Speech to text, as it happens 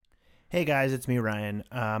Hey guys, it's me, Ryan.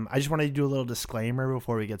 I just wanted to do a little disclaimer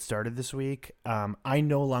before we get started this week. I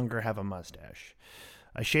no longer have a mustache.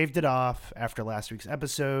 I shaved it off after last week's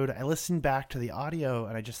episode. I listened back to the audio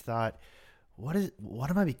and I just thought, what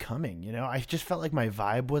am I becoming? You know, I just felt like my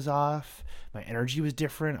vibe was off. My energy was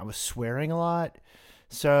different. I was swearing a lot.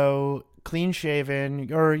 So clean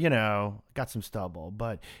shaven, or, got some stubble.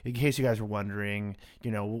 But in case you guys were wondering,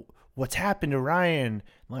 what's happened to Ryan in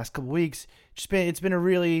the last couple of weeks, it's been a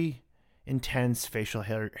really intense facial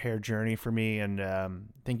hair journey for me, and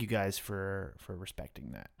thank you guys for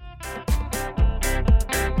respecting that.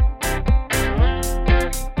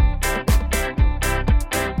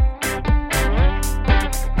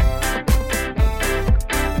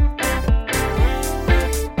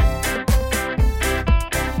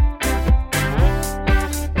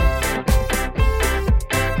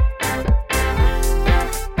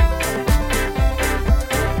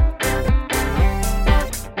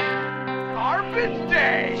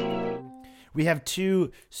 We have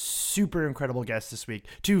two super incredible guests this week,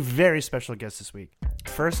 two very special guests this week.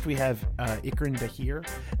 First, we have Ikrin Dahir,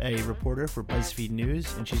 a reporter for BuzzFeed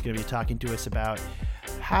News, and she's going to be talking to us about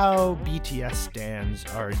how BTS stans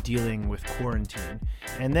are dealing with quarantine.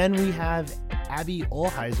 And then we have Abby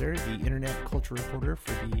Olheiser, the internet culture reporter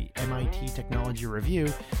for the MIT Technology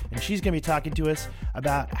Review, and she's going to be talking to us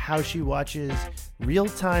about how she watches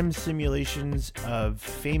real-time simulations of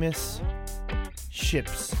famous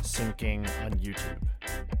ships sinking on YouTube.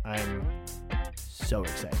 I'm so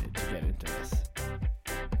excited to get into this.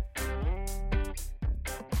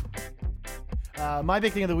 My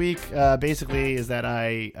big thing of the week basically is that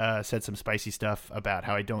I said some spicy stuff about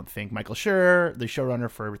how I don't think Michael Schur, the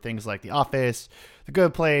showrunner for things like The Office, The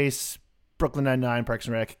Good Place, Brooklyn Nine-Nine, Parks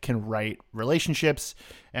and Rec, can write relationships.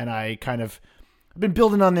 And I've been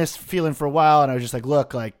building on this feeling for a while, and I was just like,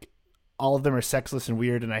 look, like, all of them are sexless and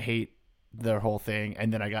weird, and I hate their whole thing.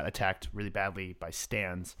 And then I got attacked really badly by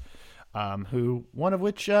stans, one of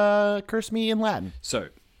which cursed me in Latin. So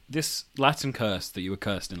this Latin curse that you were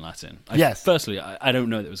cursed in Latin. Yes. Firstly, I don't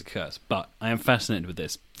know that it was a curse, but I am fascinated with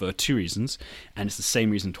this for two reasons, and it's the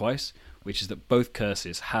same reason twice, which is that both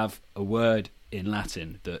curses have a word in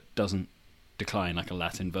Latin that doesn't decline like a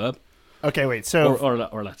Latin verb. Okay, wait. So or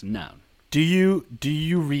a Latin noun. Do you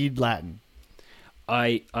read Latin?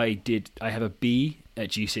 I did. I have a B at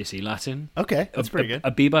GCSE Latin. Okay, that's pretty good.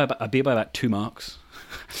 A B by about 2 marks.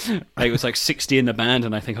 It was like 60 in the band,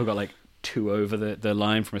 and I think I got like 2 over the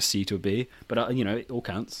line from a C to a B. But it all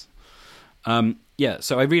counts. So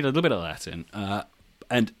I read a little bit of Latin,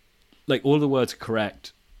 and like all the words are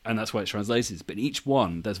correct, and that's why it's translated. But each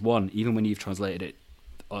one, there's one, even when you've translated it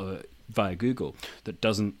via Google, that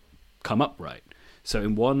doesn't come up right. So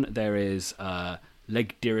in one there is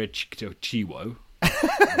legdirichchiwo,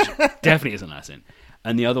 which definitely isn't Latin.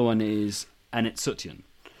 And the other one is anetsutian.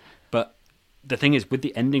 But the thing is, with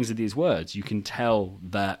the endings of these words, you can tell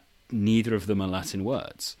that neither of them are Latin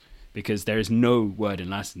words, because there is no word in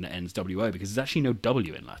Latin that ends WO, because there's actually no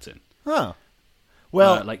W in Latin. Huh.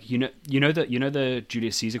 Well, you know the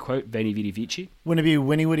Julius Caesar quote, "Veni Vidi Vici." Wouldn't it be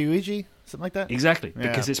Winnie Woody Ouija? Something like that? Exactly, Yeah.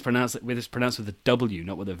 because it's pronounced with a W,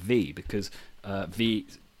 not with a V, because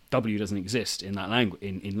W doesn't exist in that language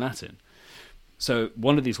in Latin. So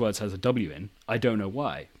one of these words has a W in. I don't know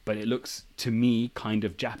why, but it looks to me kind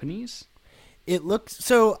of Japanese. It looks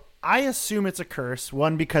so. I assume it's a curse.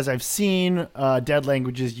 One, because I've seen dead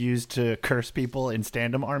languages used to curse people in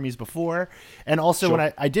stand-up armies before, and also Sure.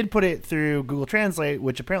 when I did put it through Google Translate,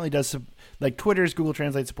 which apparently does, like Twitter's Google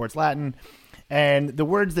Translate supports Latin, and the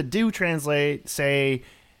words that do translate say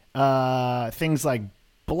things like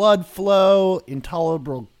blood flow,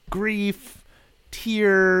 intolerable grief,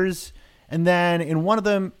 tears. And then in one of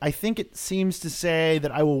them, I think it seems to say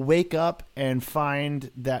that I will wake up and find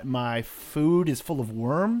that my food is full of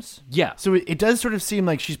worms. Yeah. So it does sort of seem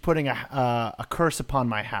like she's putting a curse upon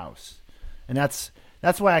my house. And that's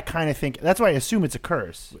why I kind of think, that's why I assume it's a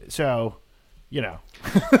curse. So, Yeah,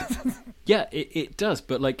 it does.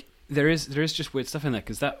 But like there is just weird stuff in there,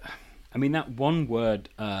 because that one word,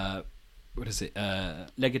 what is it?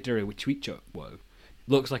 Legedere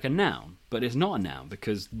looks like a noun, but it's not a noun,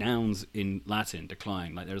 because nouns in Latin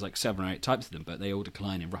decline. Like there's like 7 or 8 types of them, but they all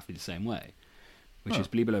decline in roughly the same way, which is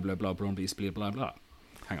blah blah blah blah blah blah blah blah.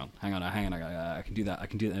 Hang on. I can do that. I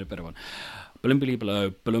can do that in a better one. Blum below,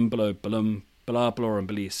 blum blah blah and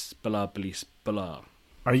belis blah.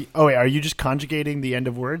 Are you just conjugating the end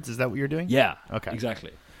of words? Is that what you're doing? Yeah. Okay.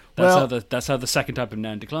 Exactly. Well, That's how the second type of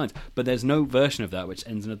noun declines. But there's no version of that which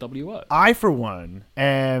ends in a WO. I, for one,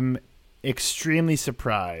 am extremely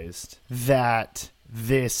surprised that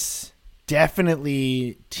this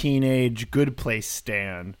definitely teenage Good Place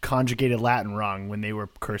stan conjugated Latin wrong when they were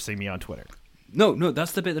cursing me on Twitter. No,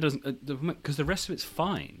 that's the bit that doesn't, because the rest of it's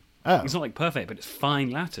fine. Oh. It's not like perfect, but it's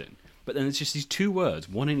fine Latin. But then it's just these two words,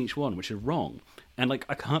 one in each one, which are wrong, and like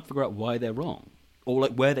I can't figure out why they're wrong or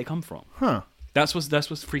like where they come from. Huh. That's what's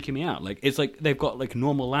freaking me out. Like it's like they've got like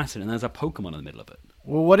normal Latin and there's a Pokemon in the middle of it.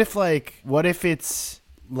 Well, what if it's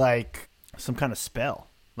like some kind of spell,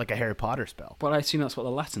 like a Harry Potter spell? But I assume that's what the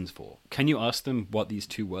Latin's for. Can you ask them what these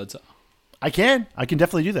two words are? I can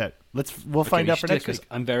definitely do that. We'll find out for next week.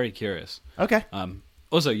 I'm very curious. Okay.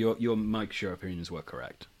 Also, your Mike Sure opinions were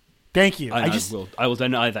correct. Thank you. I will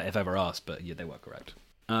deny that if ever asked, but yeah, they were correct.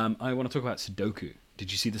 I want to talk about Sudoku.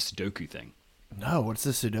 Did you see the Sudoku thing? No, what's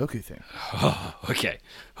the Sudoku thing? Oh, okay.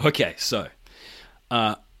 So,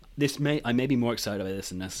 I may be more excited about this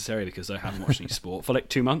than necessary because I haven't watched any sport for like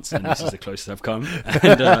 2 months, and this is the closest I've come.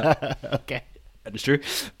 And, okay, that is true.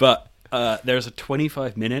 But there's a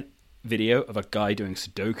 25-minute video of a guy doing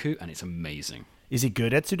Sudoku, and it's amazing. Is he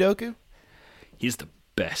good at Sudoku? He's the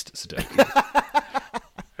best at Sudoku.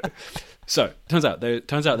 So, turns out there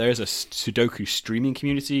is a Sudoku streaming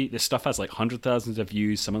community. This stuff has like 100,000 of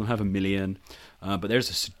views. Some of them have 1 million. But there's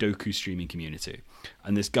a Sudoku streaming community.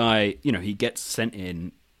 And this guy, he gets sent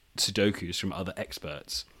in Sudokus from other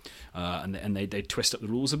experts. And they twist up the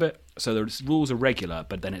rules a bit. So the rules are regular,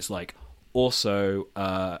 but then it's like also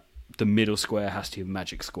the middle square has to be a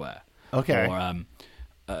magic square. Okay. Or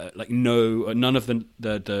none of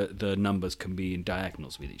the numbers can be in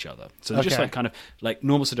diagonals with each other. So they're just like kind of like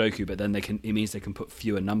normal Sudoku, but then it means they can put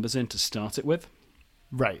fewer numbers in to start it with.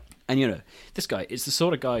 Right. And this guy is the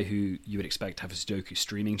sort of guy who you would expect to have a Sudoku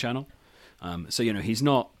streaming channel. So he's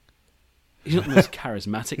not the most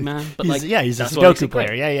charismatic man, but he's a Sudoku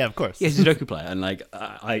player. Yeah, of course. Yeah, he's a Sudoku player, and like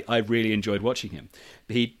I really enjoyed watching him.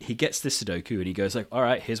 But he gets this Sudoku and he goes like, all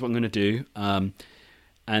right, here's what I'm going to do.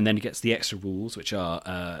 And then he gets the extra rules, which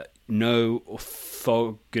are no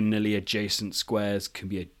orthogonally adjacent squares no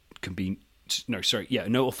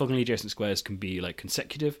orthogonally adjacent squares can be like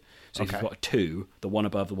consecutive. So if you've got a 2, the one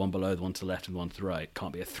above, the one below, the one to the left, and the one to the right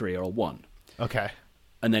can't be a 3 or a 1. Okay.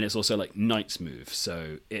 And then it's also like knight's move,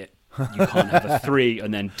 so you can't have a 3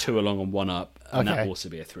 and then 2 along and 1 up, and that will also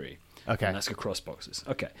be a 3. Okay. And that's got cross boxes.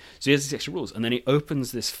 Okay. So he has these extra rules, and then he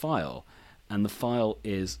opens this file, and the file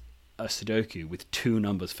is a Sudoku with 2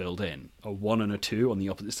 numbers filled in, a 1 and a 2 on the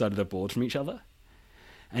opposite side of the board from each other.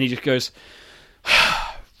 And he just goes,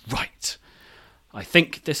 right, I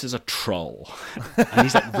think this is a troll. And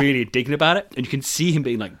he's like really indignant about it, and you can see him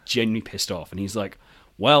being like genuinely pissed off, and he's like,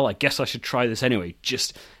 well, I guess I should try this anyway,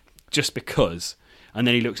 just because. And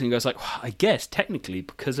then he looks and he goes like, well, I guess technically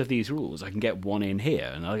because of these rules I can get 1 in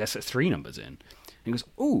here, and I guess that's 3 numbers in. And he goes,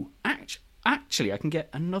 oh, actually I can get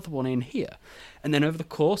another 1 in here. And then over the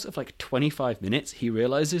course of like 25 minutes he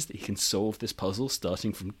realizes that he can solve this puzzle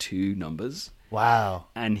starting from 2 numbers. Wow.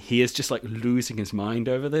 And he is just like losing his mind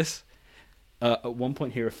over this. At one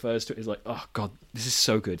point he refers to it as like, oh god, this is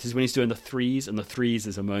so good. This is when he's doing the 3s, and the 3s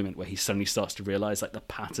is a moment where he suddenly starts to realize like the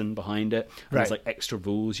pattern behind it. And there's like extra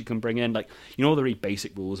rules you can bring in, like all the really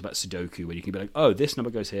basic rules about Sudoku where you can be like, oh, this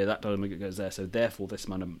number goes here, that number goes there, so therefore this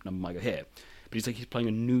number might go here. But he's playing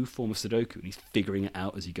a new form of Sudoku, and he's figuring it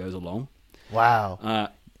out as he goes along. Wow.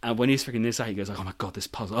 And when he's figuring this out, he goes like, oh my god, this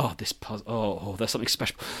puzzle, there's something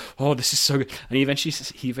special. Oh, this is so good. And he eventually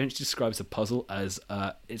describes the puzzle as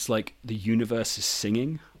it's like the universe is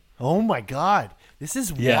singing. Oh my god, this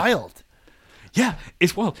is wild. Yeah,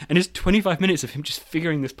 it's wild. And it's 25 minutes of him just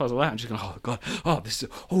figuring this puzzle out and just going, oh god,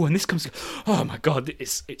 and this comes, oh my god,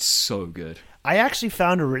 it's so good. I actually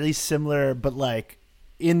found a really similar, but like,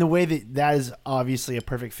 in the way that is obviously a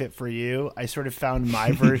perfect fit for you, I sort of found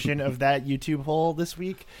my version of that YouTube hole this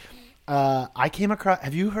week. I came across...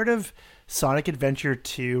 Have you heard of Sonic Adventure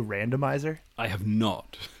 2 Randomizer? I have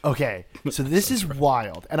not. Okay, so this is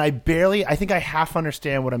wild. And I think I half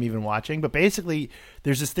understand what I'm even watching, but basically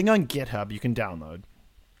there's this thing on GitHub you can download.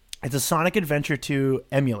 It's a Sonic Adventure 2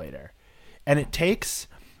 emulator. And it takes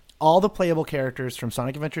all the playable characters from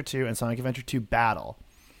Sonic Adventure 2 and Sonic Adventure 2 Battle,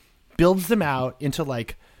 builds them out into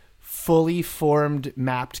like fully formed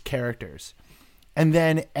mapped characters, and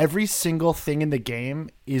then every single thing in the game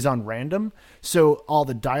is on random. So all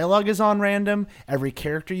the dialogue is on random, every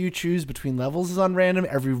character you choose between levels is on random,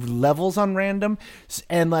 every level's on random.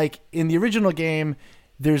 And like in the original game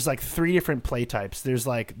there's like 3 different play types. There's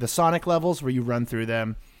like the Sonic levels where you run through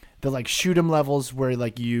them, the like shoot 'em levels where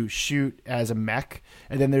like you shoot as a mech,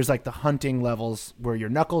 and then there's like the hunting levels where you're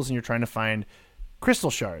Knuckles and you're trying to find crystal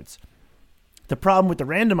shards. The problem with the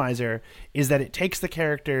randomizer is that it takes the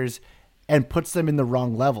characters and puts them in the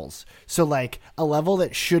wrong levels. So like a level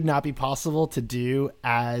that should not be possible to do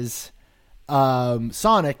as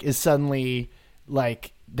Sonic is suddenly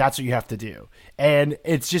like that's what you have to do. And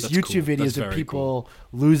it's just That's YouTube cool. That's videos of very people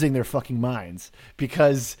losing their fucking minds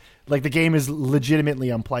because like the game is legitimately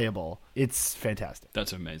unplayable. It's fantastic.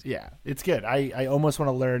 That's amazing. Yeah, it's good. I almost want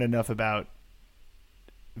to learn enough about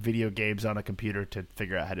video games on a computer to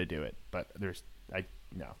figure out how to do it, but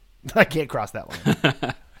I can't cross that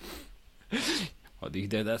line. Well,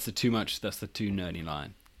 that's the too nerdy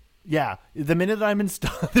line. Yeah, the minute I'm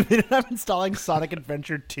installing Sonic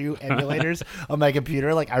Adventure 2 emulators on my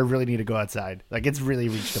computer, like I really need to go outside. Like it's really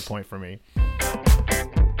reached a point for me.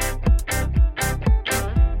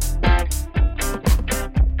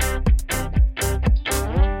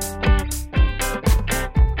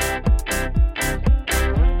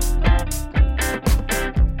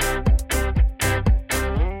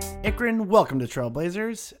 Ikrin, welcome to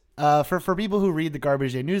Trailblazers. For people who read the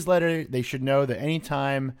Garbage Day newsletter, they should know that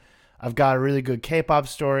anytime I've got a really good K-pop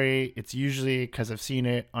story, it's usually because I've seen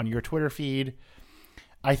it on your Twitter feed.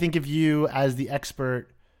 I think of you as the expert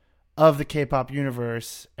of the K-pop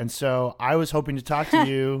universe, and so I was hoping to talk to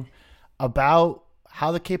you about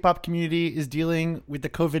how the K-pop community is dealing with the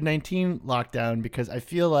COVID-19 lockdown, because I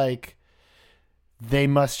feel like they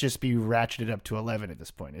must just be ratcheted up to 11 at this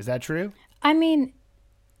point. Is that true? I mean,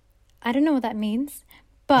 I don't know what that means,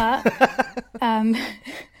 but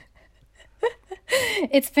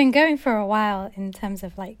it's been going for a while in terms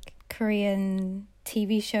of like Korean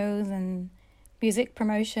TV shows and music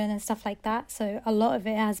promotion and stuff like that. So a lot of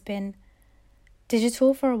it has been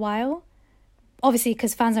digital for a while, obviously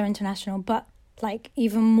because fans are international, but like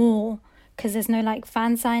even more because there's no like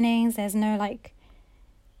fan signings. There's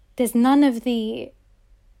none of the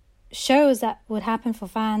shows that would happen for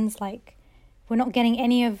fans. Like we're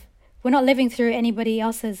not living through anybody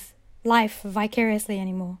else's life vicariously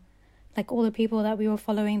anymore. Like all the people that we were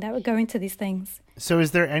following that were going to these things. So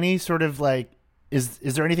is there any sort of like, is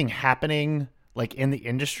there anything happening like in the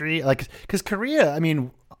industry? Like, because Korea, I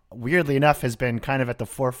mean, weirdly enough, has been kind of at the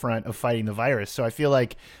forefront of fighting the virus. So I feel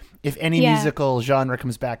like if any musical genre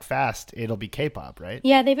comes back fast, it'll be K-pop, right?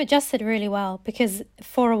 Yeah, they've adjusted really well because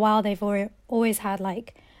for a while they've always had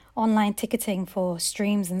like online ticketing for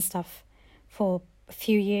streams and stuff for a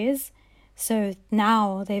few years. So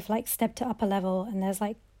now they've like stepped it up a level and there's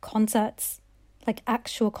like concerts, like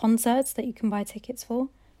actual concerts that you can buy tickets for.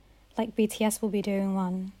 Like BTS will be doing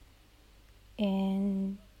one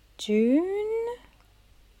in June.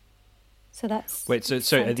 So that's Wait,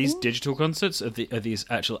 so are these digital concerts? Are these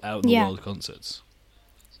actual out in the world concerts?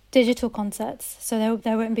 Digital concerts. So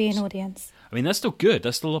there won't be an audience. I mean, that's still good.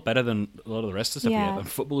 That's still a lot better than a lot of the rest of the stuff we have. And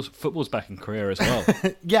football's back in Korea as well.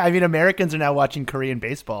 Yeah, I mean, Americans are now watching Korean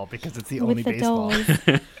baseball because it's the only baseball.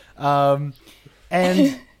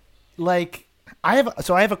 And like, I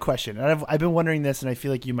have a question. And I've been wondering this, and I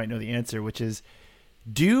feel like you might know the answer, which is,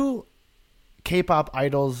 do K-pop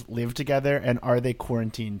idols live together, and are they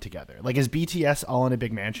quarantined together? Like, is BTS all in a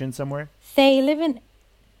big mansion somewhere? They live in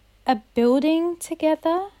a building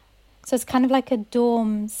together. So it's kind of like a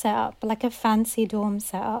dorm setup, like a fancy dorm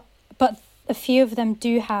setup. But a few of them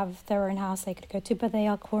do have their own house they could go to, but they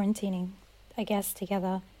are quarantining, I guess,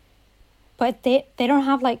 together. But they don't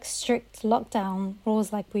have like strict lockdown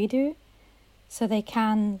rules like we do. So they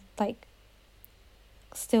can like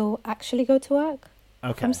still actually go to work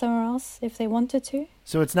from somewhere else if they wanted to.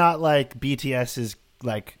 So it's not like BTS is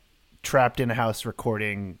like trapped in a house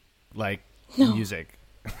recording like music.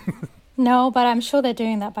 No, but I'm sure they're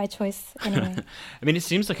doing that by choice anyway. I mean, it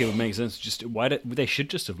seems like it would make sense. They should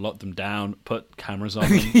just have locked them down, put cameras on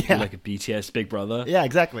them, do like a BTS Big Brother. Yeah,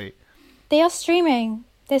 exactly. They are streaming.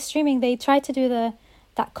 They're streaming. They tried to do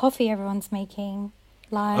that coffee everyone's making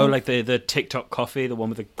live. Oh, like the TikTok coffee, the one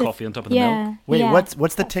with the coffee on top of the milk. Wait,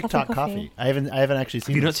 what's the TikTok coffee? I haven't actually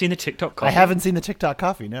seen. Have you not seen the TikTok coffee? I haven't seen the TikTok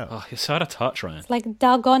coffee. No. Oh, you're so out of touch, Ryan. It's like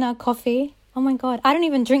dalgona coffee. Oh my god, I don't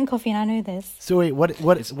even drink coffee and I know this. So wait, what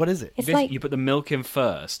is it? It's like you put the milk in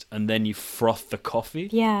first and then you froth the coffee.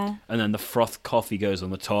 Yeah. And then the froth coffee goes on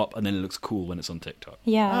the top and then it looks cool when it's on TikTok.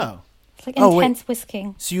 Yeah. Oh. It's like intense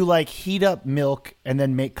whisking. So you like heat up milk and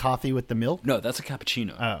then make coffee with the milk? No, that's a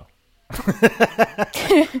cappuccino. Oh.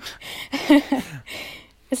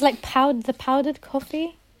 It's like the powdered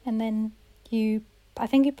coffee and then I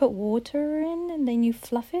think you put water in and then you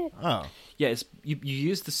fluff it. Oh. Yeah, it's you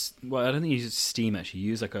use this. Well, I don't think you use steam actually. You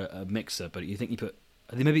use like a mixer, but I think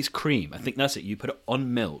maybe it's cream. I think that's it. You put it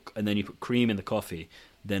on milk and then you put cream in the coffee,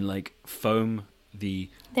 then like foam the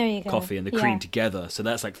coffee and the cream together. So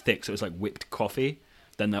that's like thick. So it's like whipped coffee.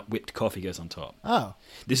 then that whipped coffee goes on top. Oh.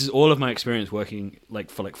 This is all of my experience working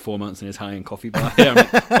for 4 months in his high-end coffee bar. I'm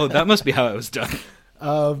like, oh, that must be how it was done.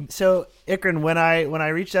 So Ikran, when I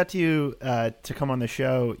reached out to you to come on the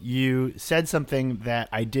show, you said something that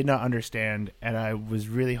I did not understand, and I was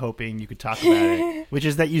really hoping you could talk about it. Which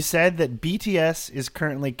is that you said that BTS is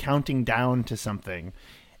currently counting down to something,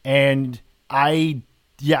 and I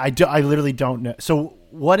literally don't know. So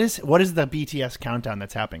what is the BTS countdown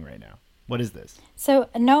that's happening right now? What is this? So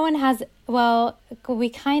no one has, well, we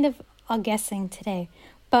kind of are guessing today,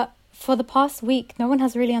 but for the past week, no one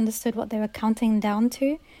has really understood what they were counting down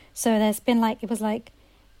to. So there's been it was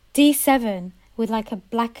D7 with a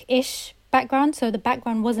blackish background. So the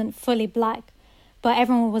background wasn't fully black, but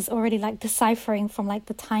everyone was already deciphering from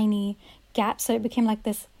the tiny gap. So it became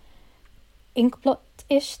this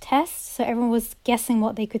inkblot-ish test. So everyone was guessing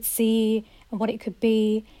what they could see and what it could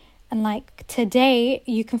be. And today,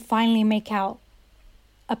 you can finally make out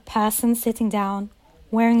a person sitting down,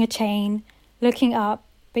 wearing a chain, looking up,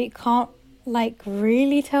 but you can't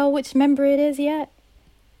really tell which member it is yet.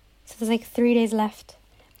 So there's 3 days left.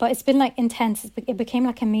 But it's been intense. It became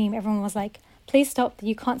a meme. Everyone was like, please stop,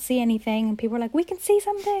 you can't see anything. And people were like, we can see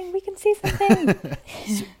something, we can see something.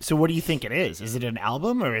 So what do you think it is? Is it an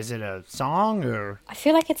album or is it a song or? I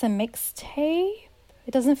feel like it's a mixtape.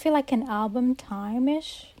 It doesn't feel like an album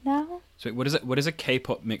time-ish now. So what is a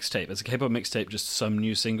K-pop mixtape? Is a K-pop mixtape just some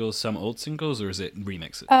new singles, some old singles, or is it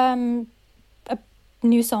remixes?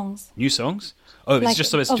 New songs. New songs? Oh, it's just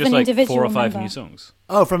 4 or 5 member. new songs.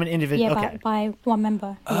 Oh, from an individual. Yeah, okay. by one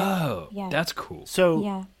member. Oh, yeah. That's cool. So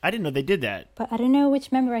Yeah. I didn't know they did that. But I don't know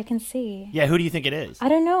which member I can see. Yeah, who do you think it is? I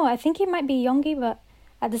don't know. I think it might be Yoongi, but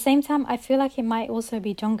at the same time, I feel like it might also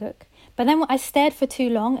be Jungkook. But then I stared for too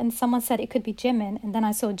long, and someone said it could be Jimin, and then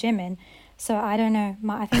I saw Jimin. So I don't know.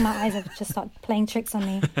 I think my eyes have just started playing tricks on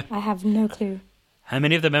me. I have no clue. How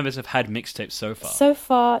many of the members have had mixtapes so far? So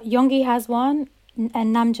far, Yoongi has one,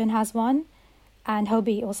 and Namjoon has one, and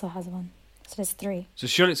Hobi also has one. So there's 3. So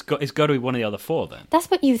surely it's got to be one of the other 4 then. That's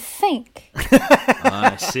what you think.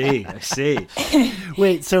 I see.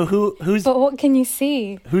 Wait, so who's But what can you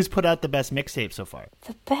see? who's put out the best mixtape so far?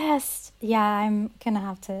 The best. Yeah, I'm going to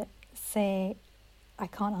have to say I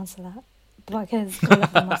can't answer that because all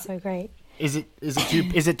of them are so great. Is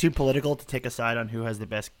it too political to take a side on who has the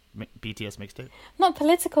best BTS mixtape? Not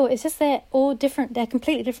political, it's just they're all different. They're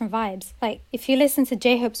completely different vibes. If you listen to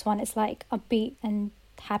J-Hope's one, it's upbeat and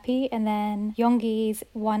happy, and then Yoongi's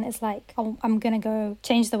one is oh, I'm gonna go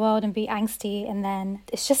change the world and be angsty, and then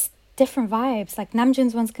it's just different vibes.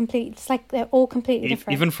 Namjoon's one's complete. It's they're all completely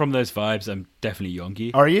different. Even from those vibes, I'm definitely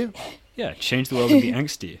Yoongi. Are you? Yeah, change the world and be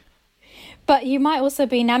angsty. But you might also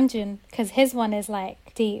be Namjoon because his one is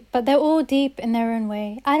deep, but they're all deep in their own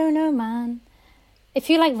way. I don't know, man. If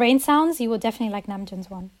you like rain sounds, you will definitely like Namjoon's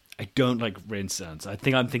one. I don't like rain sounds. I go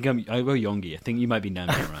Yoongi. I think you might be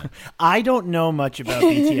Namjoon, right? I don't know much about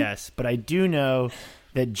BTS, but I do know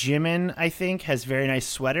that Jimin, I think, has very nice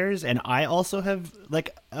sweaters, and I also have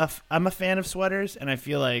I'm a fan of sweaters, and I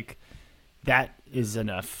feel like that is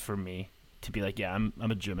enough for me to be yeah, I'm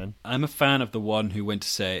a Jimin. I'm a fan of the one who went to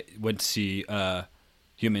see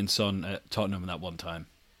Heung-min Son at Tottenham that one time.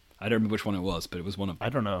 I don't remember which one it was, but it was one of them. I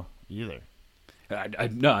don't know either.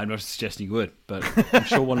 No, I'm not suggesting you would, but I'm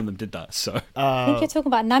sure one of them did that. So I think you're talking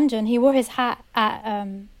about Namjoon. He wore his hat at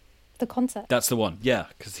the concert. that's the one, yeah,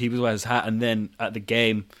 because he was wearing his hat, and then at the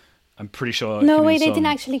game, I'm pretty sure. No, Heung-min wait, they Son- didn't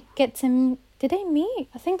actually get to. Did they meet?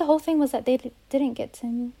 I think the whole thing was that they didn't get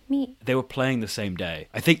to meet. They were playing the same day.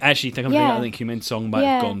 I think Yeah. Heung-min Song might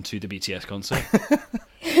have Yeah. gone to the BTS concert.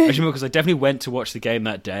 Actually, because I definitely went to watch the game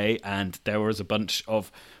that day, and there was a bunch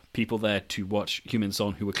of people there to watch Heung-min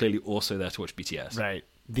Song who were clearly also there to watch BTS. Right.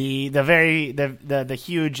 The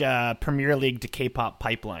huge Premier League to K-pop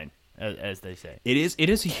pipeline, as they say. It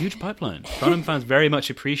is a huge pipeline. Tottenham fans very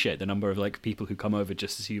much appreciate the number of people who come over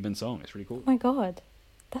just to see Heung-min Song. It's really cool. Oh my god,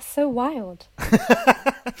 that's so wild.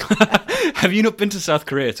 Have you not been to South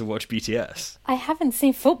Korea to watch BTS? I haven't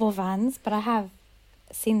seen football fans, but I have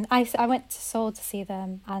seen. I went to Seoul to see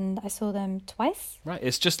them, and I saw them twice. Right,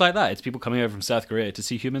 it's just like that. It's people coming over from South Korea to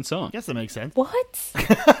see Heung-min Song. I guess that makes sense. What?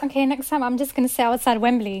 Okay, next time I'm just gonna sit outside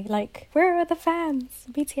Wembley. Where are the fans?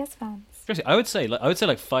 BTS fans. Seriously, I would say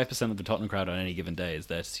 5% of the Tottenham crowd on any given day is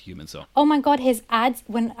there to see Heung-min Song. Oh my god, his ads.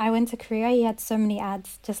 When I went to Korea, he had so many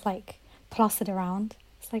ads just plastered around.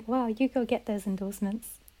 It's wow, you go get those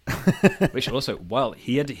endorsements. Which also, while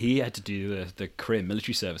he had to do the Korean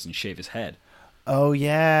military service and shave his head. Oh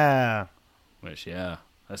yeah. Which, yeah,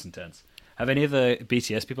 that's intense. Have any of the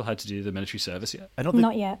BTS people had to do the military service yet? I don't think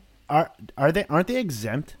Not yet. aren't they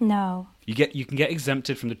exempt? No. You can get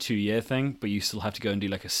exempted from the 2-year thing, but you still have to go and do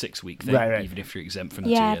like a 6-week thing, Right. even if you're exempt from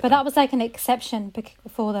the 2-year Yeah, thing. but that was like an exception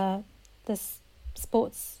for the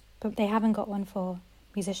sports, but they haven't got one for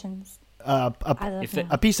musicians. As of if they- now.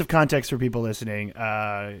 A piece of context for people listening: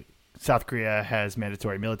 South Korea has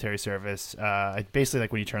mandatory military service. Basically,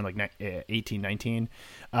 like when you turn like 18, 19.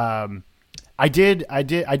 I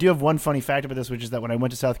do have one funny fact about this, which is that when I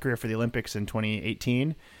went to South Korea for the Olympics in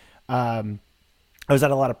 2018, I was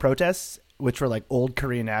at a lot of protests, which were like old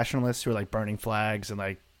Korean nationalists who were like burning flags and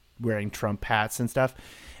like wearing Trump hats and stuff.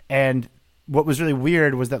 And what was really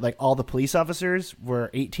weird was that like all the police officers were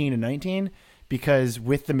 18 and 19, because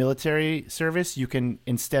with the military service, you can,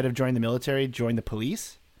 instead of joining the military, join the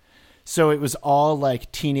police. So it was all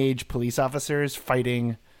like teenage police officers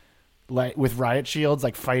fighting like with riot shields,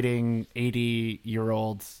 like fighting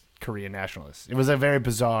 80-year-old Korean nationalists. It was a very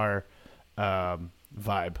bizarre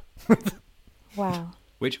vibe. Wow.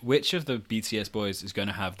 Which of the BTS boys is going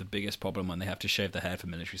to have the biggest problem when they have to shave their hair for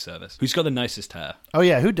military service? Who's got the nicest hair? Oh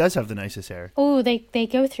yeah, who does have the nicest hair? Oh, they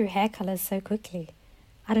go through hair colors so quickly.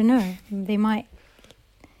 I don't know. They might.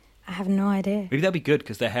 I have no idea. Maybe that'll be good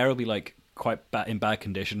because their hair will be like quite in bad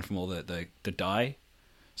condition from all the dye.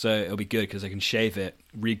 So it'll be good because they can shave it,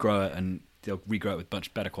 regrow it, and they'll regrow it with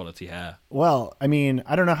much better quality hair. Well, I mean,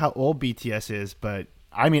 I don't know how old BTS is, but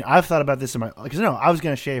I mean, I've thought about this because I was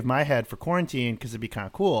going to shave my head for quarantine because it'd be kind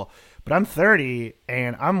of cool. But I'm 30,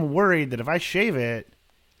 and I'm worried that if I shave it,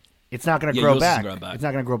 it's not going to grow yours back. isn't growing back. It's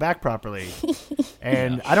not going to grow back properly.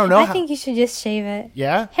 And I don't know. I think you should just shave it.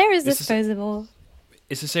 Yeah? Hair is This is- disposable.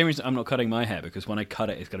 It's the same reason I'm not cutting my hair, because when I cut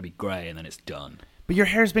it, it's going to be grey and then it's done. But your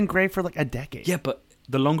hair's been gray for like a decade. Yeah, but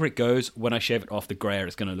the longer it goes, when I shave it off, the grayer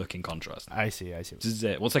it's going to look in contrast. I see. This is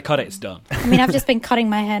it. Once I cut it, it's done. I mean, I've just been cutting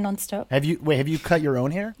my hair nonstop. Have you cut your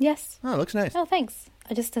own hair? Yes. Oh, it looks nice. Oh, thanks.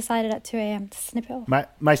 I just decided at 2 a.m. to snip it off.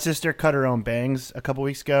 My sister cut her own bangs a couple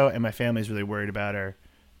weeks ago, and my family's really worried about her.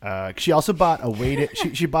 She also bought a weighted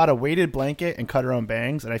she bought a weighted blanket and cut her own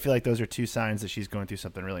bangs, and I feel like those are two signs that she's going through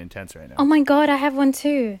something really intense right now. Oh my god, I have one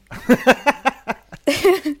too.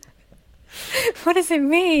 What does it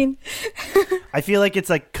mean? I feel like it's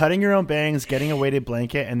like cutting your own bangs, getting a weighted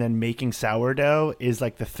blanket, and then making sourdough is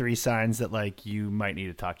like the three signs that like you might need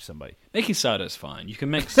to talk to somebody. Making sourdough's fine. You can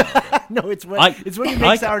make sourdough. No, it's when I- it's when you I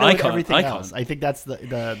make ca- sourdough I with can't- everything I else. can't. I think that's the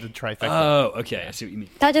trifecta. Oh, okay. I see what you mean.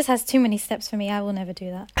 That just has too many steps for me. I will never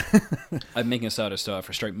do that. I'm making a sourdough starter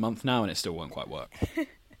for a straight month now, and it still won't quite work.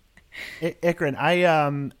 Ikran,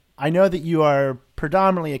 I know that you are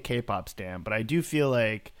predominantly a K-pop stan, but I do feel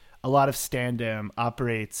like a lot of standom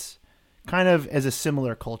operates kind of as a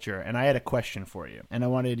similar culture, and I had a question for you, and I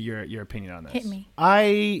wanted your opinion on this. Hit me.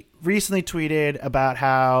 I recently tweeted about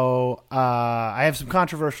how I have some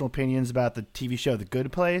controversial opinions about the TV show The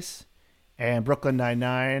Good Place and Brooklyn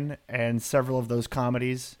Nine-Nine and several of those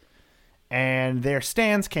comedies, and their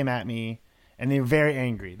stans came at me, and they were very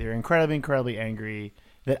angry. They were incredibly, incredibly angry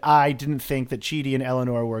that I didn't think that Chidi and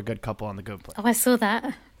Eleanor were a good couple on The Good Place. Oh, I saw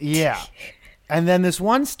that. Yeah. And then this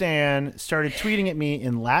one stan started tweeting at me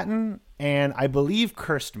in Latin and I believe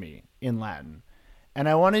cursed me in Latin. And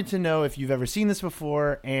I wanted to know if you've ever seen this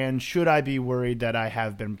before, and should I be worried that I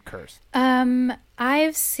have been cursed?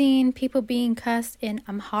 I've seen people being cursed in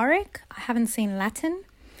Amharic. I haven't seen Latin.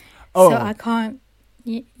 Oh. So I can't,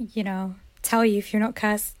 tell you if you're not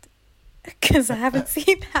cursed because I haven't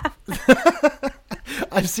seen that.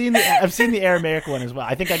 I've seen the Aramaic one as well.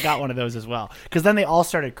 I think I got one of those as well. Because then they all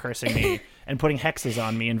started cursing me and putting hexes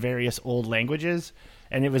on me in various old languages.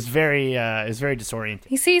 And it was very disorienting.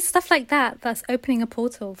 You see, stuff like that, that's opening a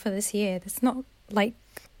portal for this year. That's not a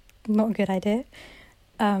good idea.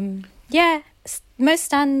 Most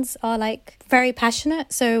stands are like very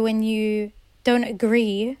passionate. So when you don't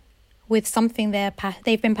agree with something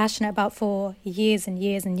they've been passionate about for years and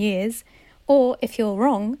years and years, or if you're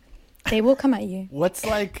wrong, they will come at you. What's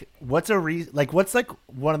like one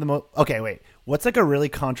of the most, okay, wait. What's like a really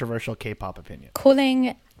controversial K-pop opinion?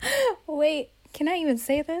 Wait, can I even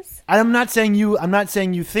say this? I'm not saying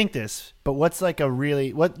you think this, but what's like a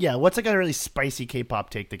really spicy K-pop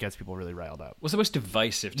take that gets people really riled up? What's the most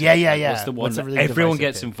divisive? Yeah. What's the one What's a that really everyone divisive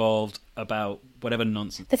gets take? involved about whatever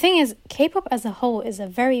nonsense? The thing is, K-pop as a whole is a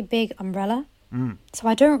very big umbrella. So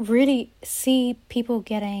I don't really see people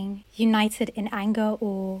getting united in anger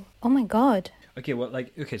or, oh my God. Okay,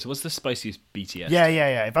 so what's the spiciest BTS? Yeah.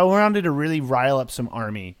 If I wanted to really rile up some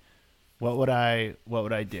army, what would I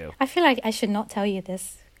do? I feel like I should not tell you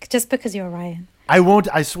this just because you're Ryan. I won't.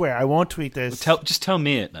 I swear, I won't tweet this. Just tell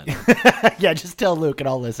me it then. Yeah, just tell Luke and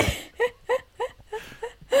I'll listen.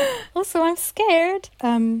 Also, I'm scared.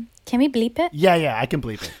 Can we bleep it? Yeah, I can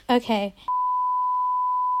bleep it. Okay.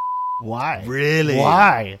 Why? Really?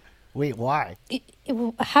 Why? Wait, why?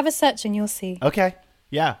 Have a search and you'll see. Okay.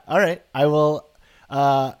 Yeah. All right. I will.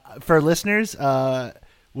 For listeners,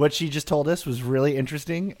 what she just told us was really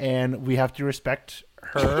interesting, and we have to respect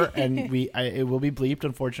her. And it will be bleeped,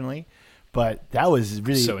 unfortunately. But that was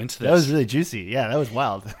really So into that was this. really juicy. Yeah, that was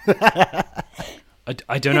wild.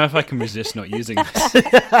 I don't know if I can resist not using this.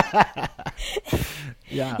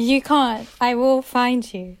 Yeah. You can't. I will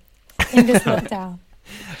find you in this lockdown.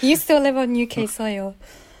 You still live on UK soil.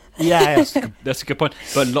 Yeah. That's a good point.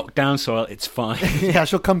 But lockdown soil, it's fine. Yeah.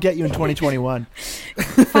 She'll come get you in 2021.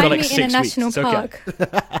 Find like me in a 6 weeks. national It's okay. park.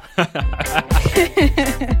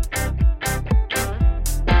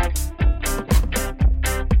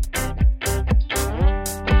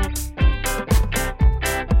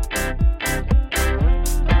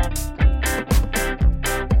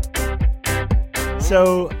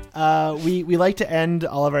 So we like to end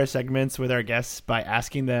all of our segments with our guests by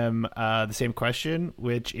asking them the same question,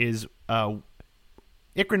 which is,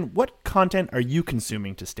 Ikran, what content are you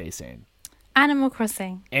consuming to stay sane? Animal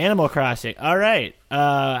Crossing. Animal Crossing. All right.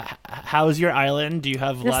 How's your island? Do you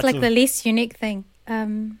have That's lots like of... the least unique thing.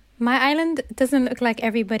 My island doesn't look like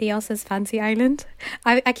everybody else's fancy island.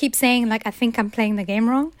 I keep saying, like, I think I'm playing the game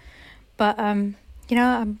wrong. But, I'm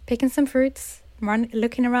picking some fruits,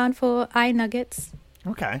 looking around for eye nuggets.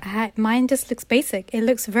 Okay. Mine just looks basic. It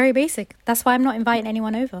looks very basic. That's why I'm not inviting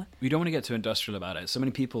anyone over. We don't want to get too industrial about it. So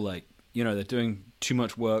many people, like, they're doing too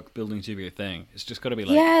much work building to be a thing. It's just got to be,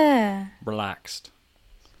 like, Yeah. relaxed.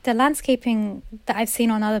 The landscaping that I've seen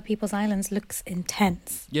on other people's islands looks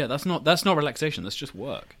intense. Yeah, that's not relaxation. That's just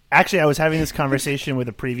work. Actually, I was having this conversation with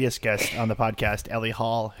a previous guest on the podcast, Ellie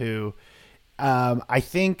Hall, who I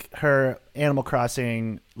think her Animal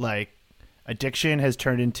Crossing, like, addiction has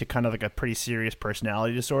turned into kind of like a pretty serious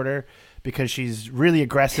personality disorder, because she's really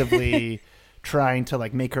aggressively trying to,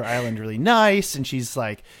 like, make her island really nice, and she's,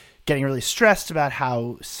 like, getting really stressed about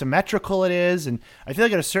how symmetrical it is, and I feel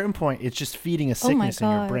like at a certain point it's just feeding a Oh my sickness in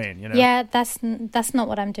your God. brain, Yeah, that's not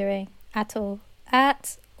what I'm doing at all.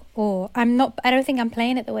 At all. I don't think I'm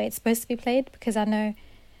playing it the way it's supposed to be played, because I know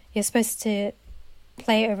you're supposed to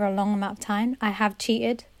play over a long amount of time. I have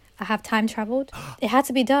cheated. I have time traveled. It had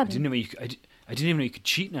to be done. I didn't even know you could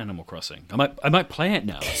cheat in Animal Crossing. I might play it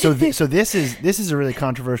now. So this is a really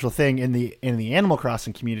controversial thing in the Animal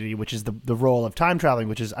Crossing community, which is the role of time traveling,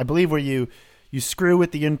 which is, I believe, where you screw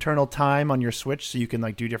with the internal time on your Switch so you can,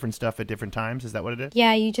 like, do different stuff at different times. Is that what it is?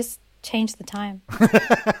 Yeah, you just change the time.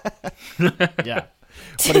 Yeah.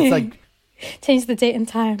 But it's like, Change the date and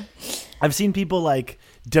time. I've seen people, like,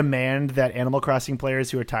 demand that Animal Crossing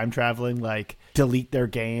players who are time traveling, like, delete their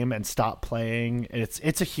game and stop playing.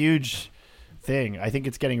 It's a huge thing. I think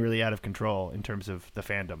it's getting really out of control in terms of the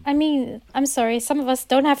fandom. I mean, I'm sorry. Some of us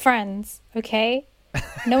don't have friends, okay?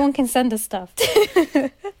 No one can send us stuff.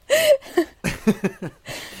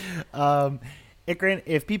 Ikran,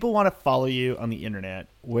 if people want to follow you on the internet,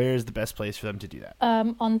 where's the best place for them to do that?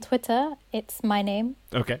 On Twitter, it's my name,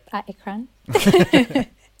 Okay. @Ikran.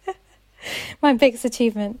 My biggest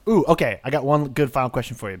achievement. Ooh, okay. I got one good final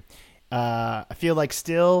question for you. I feel like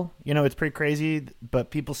still, it's pretty crazy,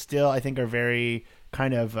 but people still, I think, are very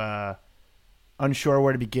kind of unsure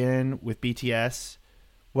where to begin with BTS.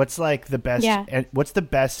 What's, like, the best? Yeah. And what's the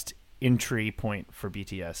best entry point for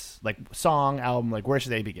BTS? Like, song, album, like, where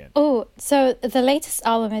should they begin? Oh, so the latest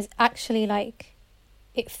album is actually, like,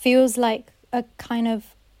 it feels like a kind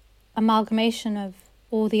of amalgamation of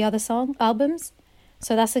all the other albums.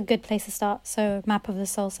 So that's a good place to start. So Map of the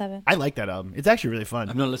Soul 7. I like that album. It's actually really fun.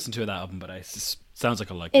 I've not listened to that album, but it just sounds like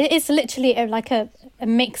I like it. It's literally like a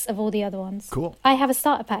mix of all the other ones. Cool. I have a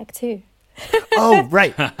starter pack too. Oh,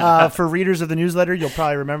 right. For readers of the newsletter, you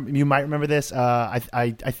might remember this. I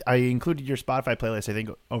included your Spotify playlist, I think,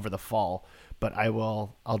 over the fall, but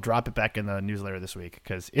I'll drop it back in the newsletter this week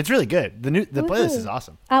because it's really good. The playlist is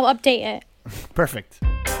awesome. I'll update it. Perfect.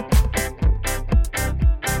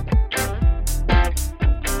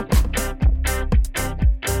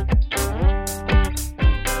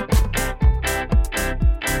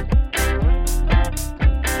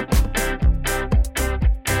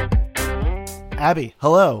 Abby,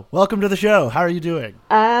 hello. Welcome to the show. How are you doing?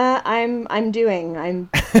 I'm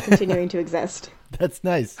continuing to exist. That's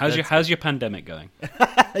nice. How's your pandemic going?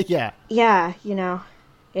 Yeah. Yeah,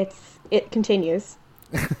 it continues.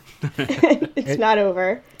 It's not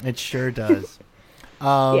over. It sure does.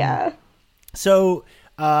 Yeah. So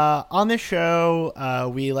on this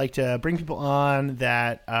show, we like to bring people on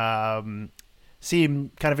that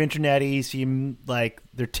seem kind of internet-y, seem like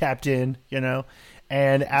they're tapped in,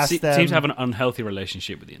 and ask them. Seems to have an unhealthy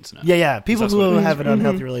relationship with the internet. Yeah. People That's who what it is. have an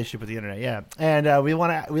unhealthy relationship with the internet. Yeah, and we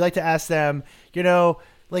like to ask them.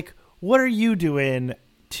 Like, what are you doing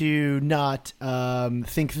to not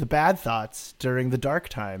think the bad thoughts during the dark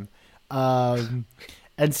time? And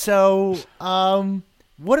so,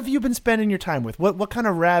 what have you been spending your time with? What kind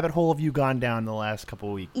of rabbit hole have you gone down in the last couple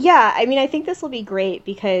of weeks? Yeah, I mean, I think this will be great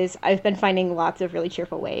because I've been finding lots of really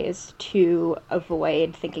cheerful ways to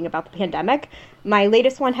avoid thinking about the pandemic. My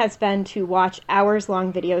latest one has been to watch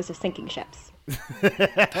hours-long videos of sinking ships.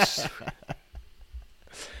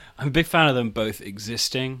 I'm a big fan of them both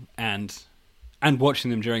existing and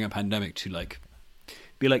watching them during a pandemic to like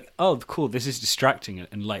be like, oh, cool, this is distracting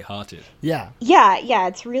and lighthearted. Yeah,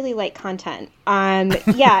 it's really light content.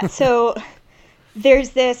 So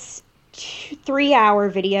there's this 3-hour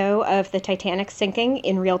video of the Titanic sinking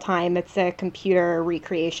in real time. It's a computer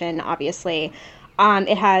recreation, obviously.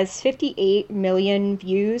 It has 58 million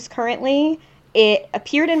views currently. It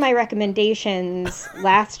appeared in my recommendations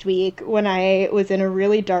last week when I was in a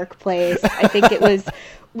really dark place. I think it was...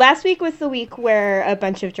 Last week was the week where a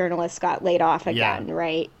bunch of journalists got laid off again,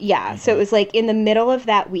 right? Yeah. Mm-hmm. So it was like in the middle of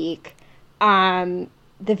that week, the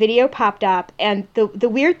video popped up. And the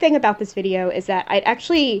weird thing about this video is that I'd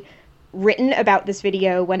actually written about this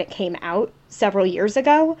video when it came out several years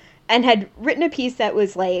ago and had written a piece that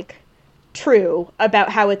was like true about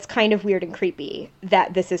how it's kind of weird and creepy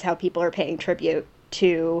that this is how people are paying tribute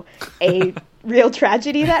to a real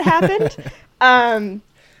tragedy that happened.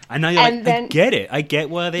 And now you're I get it. I get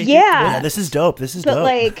why they... Yeah. This is dope. This is dope.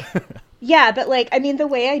 I mean, the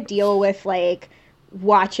way I deal with, like,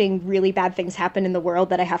 watching really bad things happen in the world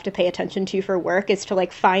that I have to pay attention to for work is to,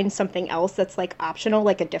 like, find something else that's, like, optional,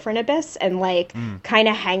 like a different abyss, and, like, kind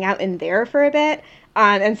of hang out in there for a bit.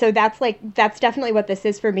 And so that's definitely what this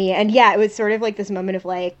is for me. And yeah, it was sort of like this moment of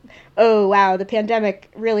like, oh, wow, the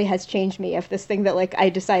pandemic really has changed me. If this thing that like I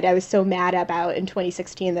decided I was so mad about in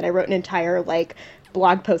 2016 that I wrote an entire like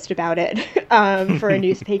blog post about it for a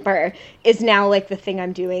newspaper is now like the thing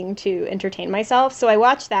I'm doing to entertain myself. So I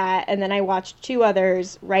watched that, and then I watched two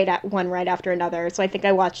others right after another. So I think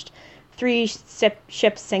I watched 3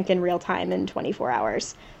 ships sink in real time in 24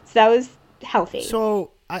 hours. So that was healthy.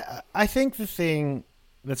 So I think the thing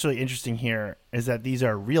that's really interesting here is that these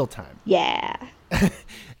are real time. Yeah.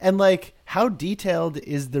 And like, how detailed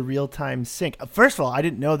is the real time sink? First of all, I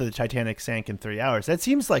didn't know that the Titanic sank in 3 hours. That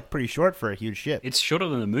seems like pretty short for a huge ship. It's shorter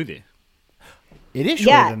than the movie. It is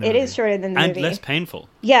shorter than the movie. Yeah, it is shorter than the movie. And less painful.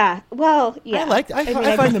 Yeah. Well, yeah.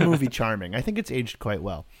 I find the movie charming. I think it's aged quite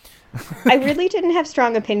well. I really didn't have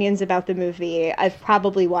strong opinions about the movie. I've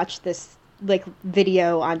probably watched this like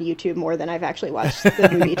video on YouTube more than I've actually watched the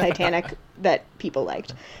movie Titanic that people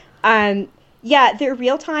liked. Yeah, they're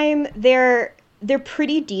real time. They're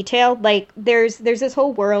pretty detailed. Like there's this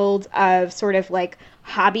whole world of sort of like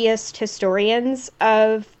hobbyist historians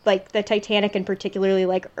of like the Titanic and particularly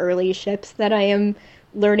like early ships that I am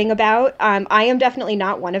learning about. I am definitely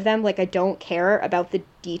not one of them. Like I don't care about the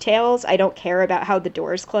details. I don't care about how the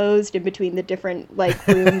doors closed in between the different like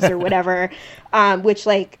rooms or whatever, which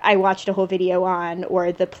like I watched a whole video on,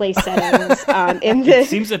 or the place settings in the dining room. It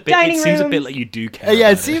seems a bit like you do care. Yeah,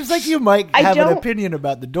 it seems like you might have an opinion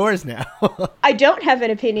about the doors now. I don't have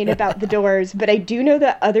an opinion about the doors, but I do know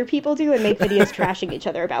that other people do and make videos trashing each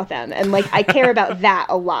other about them. And like I care about that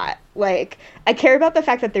a lot. Like I care about the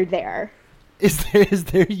fact that they're there. Is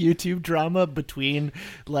there YouTube drama between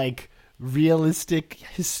like realistic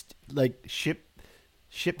ship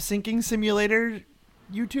sinking simulator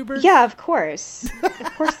YouTubers? Yeah, of course.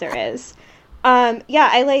 Of course there is. I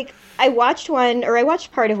watched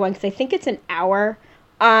part of one because I think it's an hour.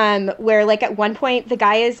 Where like at one point the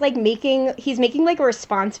guy is like making like a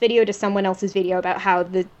response video to someone else's video about how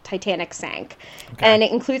the Titanic sank. Okay. And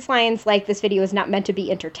it includes lines like, this video is not meant to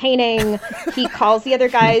be entertaining. He calls the other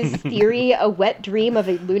guy's theory a wet dream of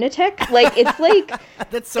a lunatic. Like it's like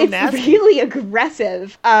that's so nasty. It's really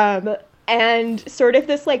aggressive. And sort of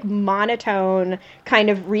this like monotone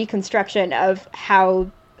kind of reconstruction of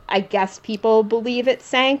how I guess people believe it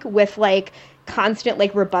sank, with like constant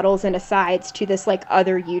like rebuttals and asides to this like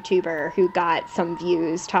other YouTuber who got some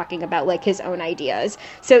views talking about like his own ideas.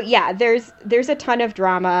 So yeah, there's a ton of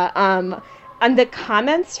drama. On the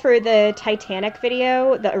comments for the Titanic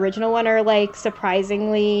video, the original one, are like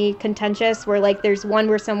surprisingly contentious, where like there's one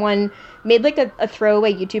where someone made like a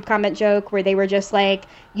throwaway YouTube comment joke where they were just like,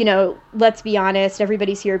 you know, let's be honest,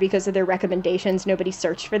 everybody's here because of their recommendations. Nobody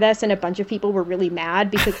searched for this. And a bunch of people were really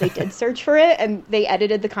mad because they did search for it, and they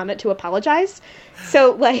edited the comment to apologize.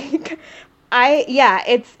 So like,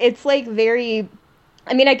 it's like very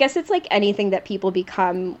I mean, I guess it's like anything that people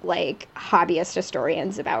become like hobbyist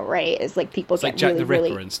historians about, right? Is like people It's get like Jack really, the Ripper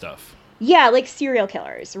really, and stuff. yeah, like serial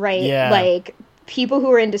killers, right? Yeah. Like people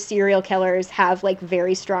who are into serial killers have like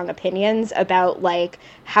very strong opinions about like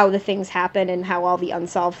how the things happen and how all the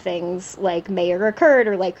unsolved things like may have occurred,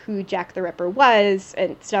 or like who Jack the Ripper was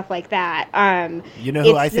and stuff like that. You know who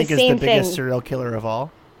it's I think is the same biggest thing. serial killer of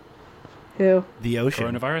all? Who? The ocean.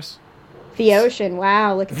 Coronavirus? The ocean.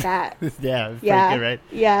 Wow, look at that. Yeah, it's Yeah. pretty good, right?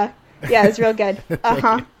 Yeah. Yeah, it's real good.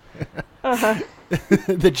 Uh-huh. Uh-huh.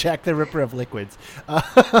 The Jack the Ripper of liquids. I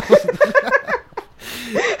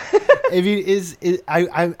mean,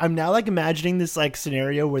 I'm now like imagining this like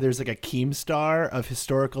scenario where there's like a Keemstar of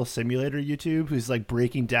historical simulator YouTube who's like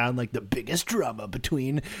breaking down like the biggest drama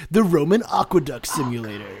between the Roman aqueduct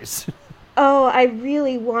simulators. Oh, I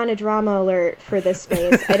really want a drama alert for this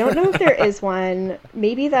space. I don't know if there is one.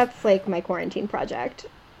 Maybe that's like my quarantine project.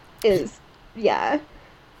 Is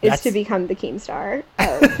That's- to become the Keemstar.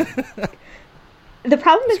 The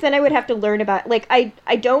problem is then I would have to learn about like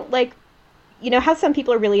I don't like, you know how some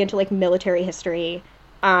people are really into like military history.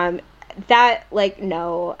 That like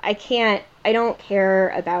no, I can't. I don't care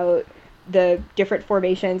about the different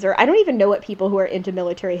formations, or I don't even know what people who are into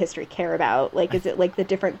military history care about. Like, is it like the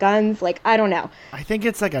different guns? Like, I don't know. I think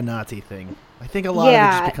it's like a Nazi thing. I think a lot of it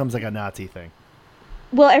Yeah. just becomes like a Nazi thing.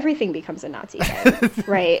 Well, everything becomes a Nazi thing,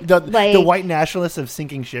 right? The white nationalists of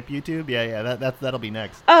sinking ship YouTube. Yeah, that'll be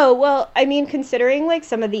next. Oh, well, I mean, considering like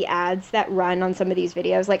some of the ads that run on some of these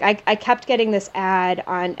videos, like I kept getting this ad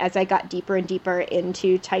on as I got deeper and deeper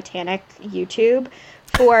into Titanic YouTube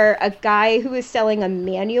for a guy who was selling a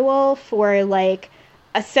manual for like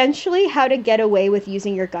essentially how to get away with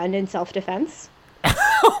using your gun in self-defense.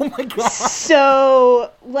 Oh my god.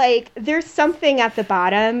 So, like, there's something at the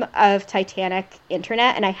bottom of Titanic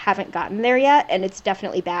internet, and I haven't gotten there yet, and it's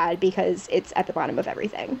definitely bad because it's at the bottom of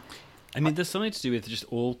everything. I mean, there's something to do with just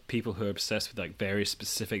all people who are obsessed with like very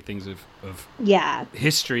specific things of Yeah.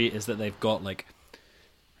 history. Is that they've got like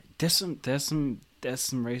there's some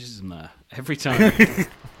racism there every time.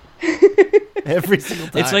 Every single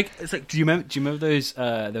time. It's like. Do you remember those?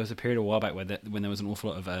 There was a period a while back when there was an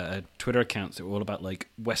awful lot of Twitter accounts that were all about like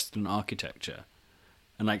Western architecture,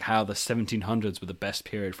 and like how the 1700s were the best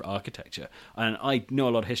period for architecture. And I know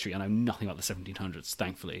a lot of history, and I know nothing about the 1700s.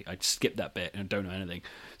 Thankfully, I skipped that bit and I don't know anything.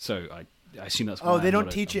 So I assume that's. Oh, why they I'm don't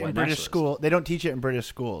not teach a it in white British nationalist. school. They don't teach it in British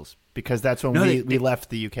schools because that's when No, we they-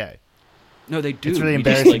 left the UK. No, they do. It's really You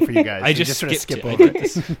just, embarrassing like- for you guys. I You just sort of skipped skip it. over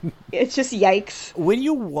it. It's just yikes. When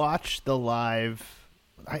you watch the live,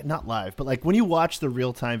 not live, but like when you watch the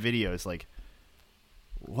real time videos, like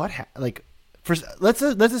like first, let's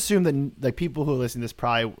assume that like people who listen to this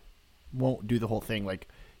probably won't do the whole thing. Like,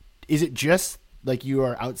 is it just like you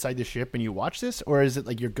are outside the ship and you watch this, or is it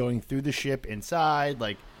like you're going through the ship inside?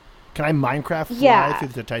 Like, can I Minecraft fly Yeah. through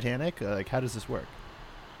the Titanic? Like, how does this work?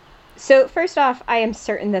 So first off, I am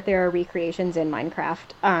certain that there are recreations in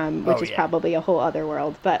Minecraft, which Oh, is yeah. probably a whole other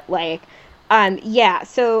world. But like, yeah.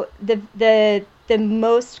 So the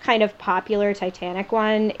most kind of popular Titanic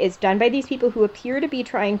one is done by these people who appear to be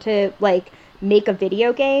trying to like make a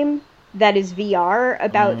video game that is VR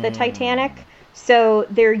about the Titanic. So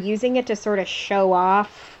they're using it to sort of show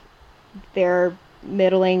off their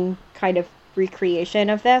middling kind of recreation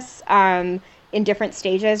of this. In different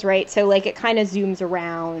stages, right? So like it kind of zooms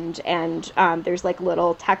around, and there's like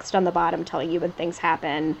little text on the bottom telling you when things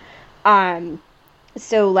happen.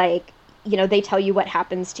 So like, you know, they tell you what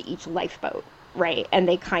happens to each lifeboat, right? And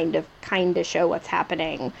they kind of show what's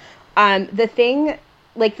happening. The thing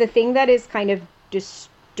that is kind of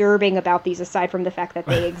disturbing about these, aside from the fact that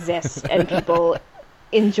they exist and people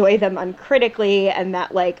enjoy them uncritically, and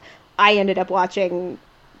that like I ended up watching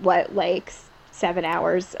 7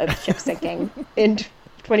 hours of ship sinking in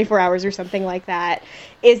 24 hours or something like that,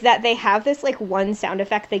 is that they have this like one sound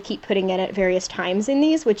effect they keep putting in at various times in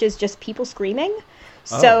these, which is just people screaming.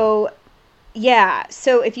 So yeah,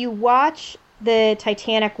 so if you watch the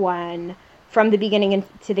Titanic one from the beginning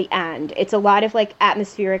to the end, it's a lot of like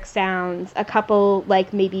atmospheric sounds, a couple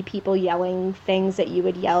like maybe people yelling things that you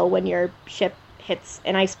would yell when your ship hits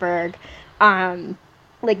an iceberg,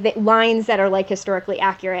 like the lines that are like historically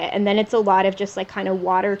accurate, and then it's a lot of just like kind of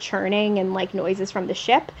water churning and like noises from the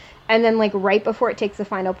ship, and then like right before it takes the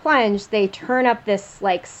final plunge, they turn up this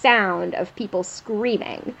like sound of people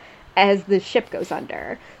screaming as the ship goes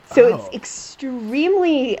under. So it's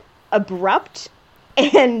extremely abrupt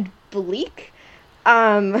and bleak.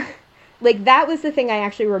 Like that was the thing I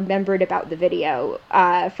actually remembered about the video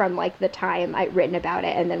from like the time I'd written about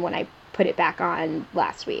it, and then when I put it back on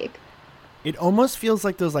last week. It almost feels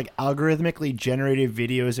like those like algorithmically generated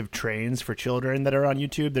videos of trains for children that are on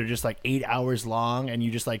YouTube. They're just like 8 hours long, and you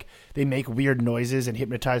just like they make weird noises and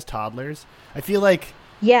hypnotize toddlers. I feel like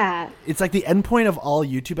Yeah. it's like the end point of all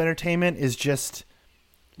YouTube entertainment is just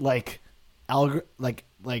like like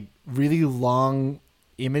really long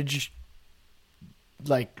image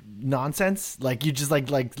like nonsense. Like you just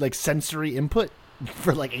like sensory input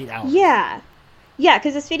for like 8 hours. Yeah. Yeah,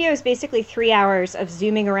 because this video is basically 3 hours of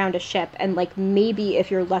zooming around a ship and, like, maybe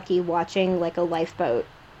if you're lucky, watching, like, a lifeboat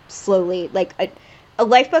slowly, like, a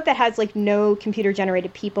lifeboat that has, like, no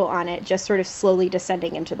computer-generated people on it, just sort of slowly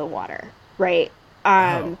descending into the water, right?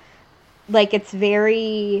 Like, it's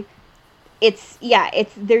very...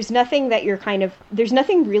 there's nothing that you're there's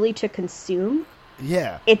nothing really to consume.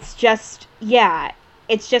 Yeah. It's just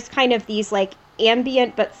kind of these, like,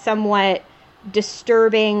 ambient but somewhat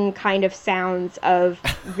disturbing kind of sounds of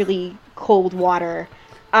really cold water,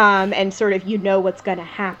 and sort of what's going to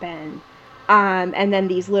happen, and then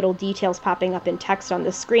these little details popping up in text on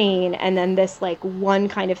the screen, and then this like one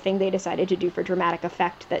kind of thing they decided to do for dramatic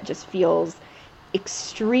effect that just feels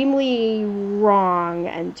extremely wrong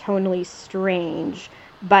and tonally strange,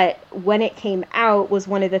 but when it came out was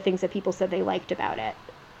one of the things that people said they liked about it,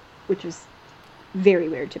 which was very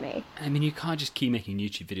weird to me. I mean, you can't just keep making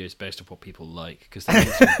YouTube videos based on what people like, because that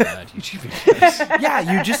makes some bad YouTube videos.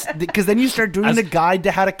 Yeah, you just because then you start doing the guide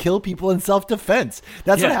to how to kill people in self-defense.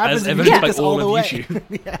 That's what happens if you evidenced take by this all the of way.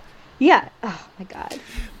 YouTube. Yeah. Oh my god.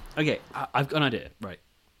 Okay, I've got an idea. Right.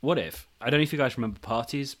 What if, I don't know if you guys remember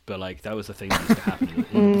parties, but like that was the thing that used to happen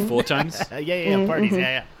in the before times. Yeah, parties,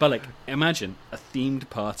 yeah. But like, imagine a themed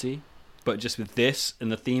party, but just with this,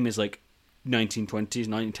 and the theme is like 1920s,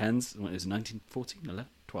 1910s. What is it, 1914, 11,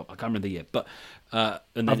 12? I can't remember the year. But and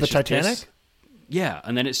then Of the Titanic? Yeah,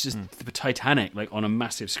 and then it's just the Titanic like on a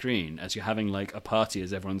massive screen as you're having like a party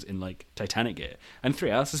as everyone's in like Titanic gear. And 3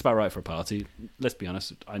 hours is about right for a party. Let's be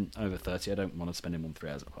honest, I'm over 30. I don't want to spend more than 3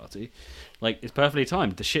 hours at a party. Like, it's perfectly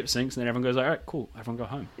timed. The ship sinks and then everyone goes like, all right, cool, everyone go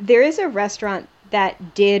home. There is a restaurant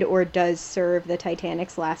that did or does serve the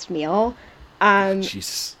Titanic's last meal.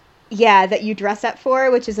 Jesus. Yeah, that you dress up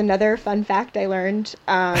for, which is another fun fact I learned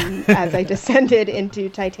as I descended into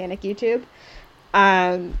Titanic YouTube.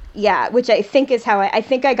 Yeah, which I think is how I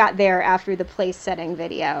think I got there after the place setting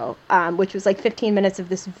video, which was like 15 minutes of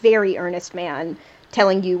this very earnest man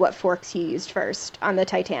telling you what forks he used first on the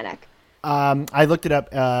Titanic. I looked it up.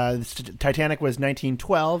 Titanic was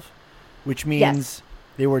 1912, which means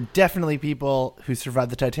they were definitely people who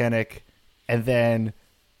survived the Titanic and then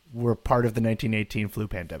were part of the 1918 flu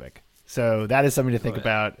pandemic. So that is something to think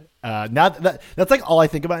about. Now that's like all I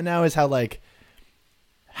think about now is how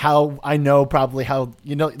I know probably how,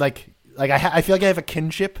 like I feel like I have a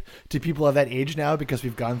kinship to people of that age now because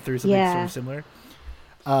we've gone through something sort of similar.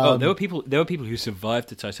 There were people who survived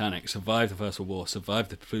the Titanic, survived the First World War, survived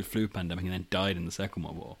the flu pandemic, and then died in the Second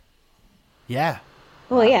World War. Yeah.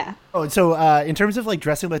 Well, yeah. Oh, so in terms of like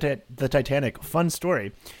dressing the Titanic, fun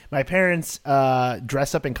story. My parents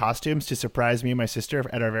dress up in costumes to surprise me and my sister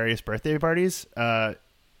at our various birthday parties. This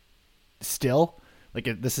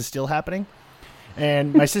is still happening.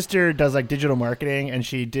 And my sister does like digital marketing, and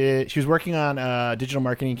she was working on a digital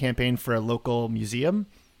marketing campaign for a local museum.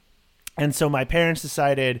 And so my parents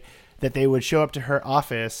decided that they would show up to her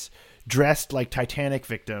office dressed like Titanic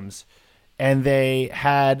victims. And they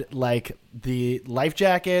had like the life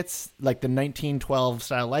jackets, like the 1912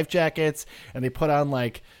 style life jackets, and they put on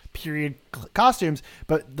like period costumes,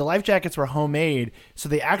 but the life jackets were homemade, so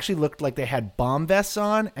they actually looked like they had bomb vests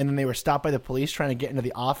on, and then they were stopped by the police trying to get into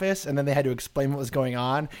the office, and then they had to explain what was going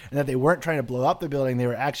on, and that they weren't trying to blow up the building, they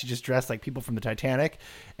were actually just dressed like people from the Titanic,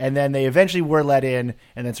 and then they eventually were let in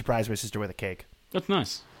and then surprised my sister with a cake. That's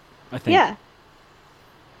nice, I think. Yeah.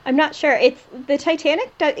 I'm not sure. The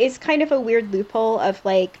Titanic is kind of a weird loophole of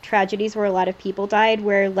like tragedies where a lot of people died,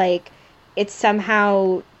 where like it's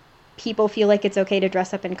somehow people feel like it's okay to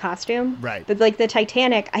dress up in costume. Right. But like the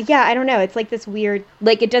Titanic, I don't know. It's like this weird,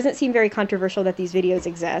 like it doesn't seem very controversial that these videos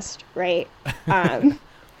exist, right?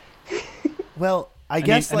 Well, I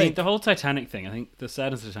guess mean, the whole Titanic thing, I think the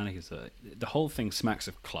saddest Titanic is the whole thing smacks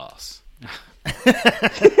of class.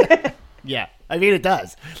 Yeah, I mean it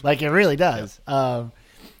does. Like it really does.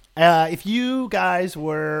 If you guys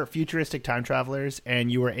were futuristic time travelers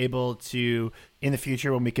and you were able to, in the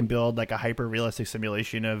future when we can build like a hyper realistic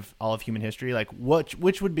simulation of all of human history, like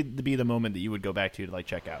which would be the moment that you would go back to like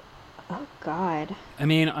check out? Oh God. I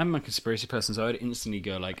mean, I'm a conspiracy person, so I would instantly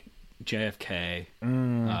go like JFK.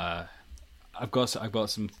 I've got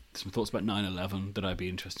some thoughts about 9/11 that I'd be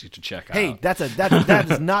interested to check Hey, out. that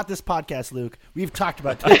is not this podcast, Luke. We've talked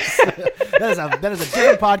about this. that is a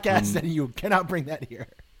different podcast, and you cannot bring that here.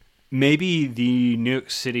 Maybe the New York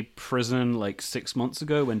City prison like 6 months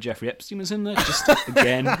ago when Jeffrey Epstein was in there. Just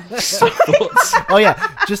again, some thoughts. Oh yeah,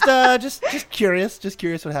 just curious,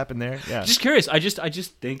 what happened there. Yeah. Just curious. I just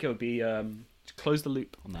think it would be close the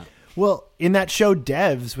loop on that. Well, in that show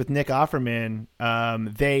Devs with Nick Offerman,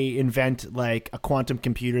 they invent like a quantum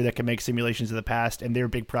computer that can make simulations of the past, and their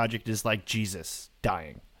big project is like Jesus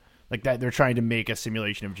dying. Like that, they're trying to make a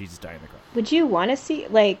simulation of Jesus dying in the cross. Would you want to see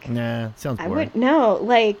like? Nah, sounds I boring. would no,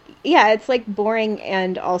 like yeah, it's like boring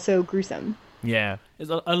and also gruesome. Yeah,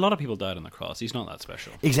 A lot of people died on the cross. He's not that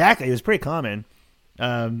special. exactly. It was pretty common.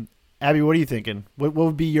 Abby, what are you thinking? What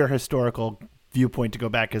would be your historical viewpoint to go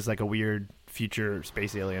back as like a weird future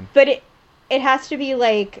space alien? But it has to be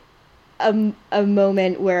like a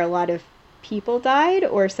moment where a lot of people died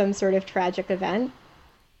or some sort of tragic event.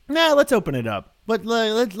 Nah, let's open it up. Let's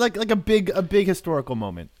like a big historical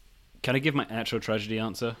moment. Can I give my actual tragedy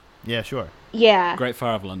answer? Yeah, sure. Yeah. Great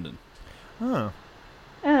Fire of London. Oh,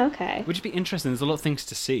 Oh, okay. Which would be interesting. There's a lot of things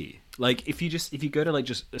to see. Like if you go to like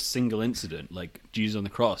just a single incident, like Jesus on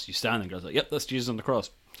the cross, you stand there and go like, "Yep, that's Jesus on the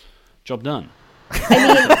cross. Job done."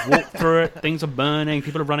 Walk through it. Things are burning.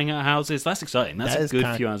 People are running out of houses. That's exciting. That's That a is good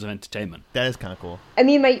kinda- few hours of entertainment. that is kind of cool. I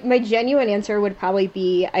mean, my genuine answer would probably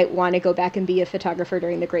be I want to go back and be a photographer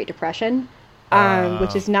during the Great Depression,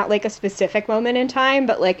 which is not like a specific moment in time,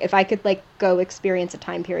 but like if I could like go experience a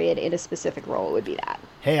time period in a specific role, it would be that.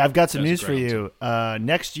 Hey, I've got some That's news a for great you.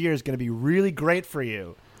 Next year is going to be really great for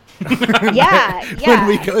you Yeah, when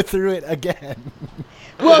we yeah. go through it again.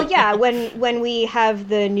 Well, yeah, when we have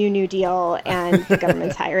the New Deal and the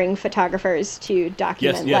government's hiring photographers to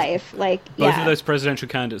document Yes. life, like Both yeah. of those presidential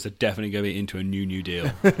candidates are definitely going into a New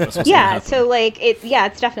Deal. That's what's gonna Yeah, happen. so like it's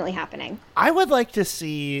definitely happening. I would like to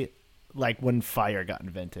see like when fire got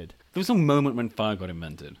invented. There was a moment when fire got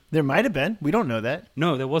invented. There might have been. We don't know that.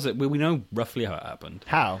 No, there wasn't. We know roughly how it happened.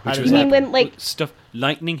 How? How Which did was it You mean happen? when like stuff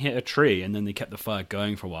lightning hit a tree and then they kept the fire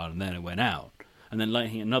going for a while and then it went out, and then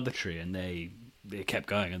lightning hit another tree and they kept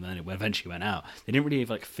going and then it eventually went out. They didn't really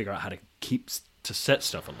like figure out how to set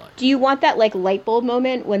stuff alight. do you want that like light bulb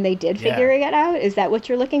moment when they did Yeah. figure it out? Is that what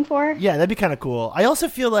you're looking for? Yeah, that'd be kind of cool. I also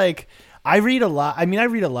feel like I read a lot. I mean, I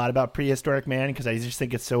read a lot about prehistoric man because I just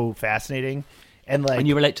think it's so fascinating. And like, And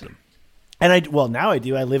you relate to them. and now I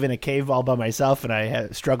do. I live in a cave all by myself, and I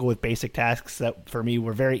struggle with basic tasks that for me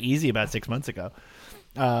were very easy about 6 months ago.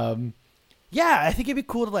 Yeah, I think it'd be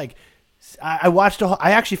cool to like. I watched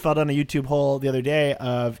I actually fell down a YouTube hole the other day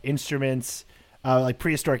of instruments, like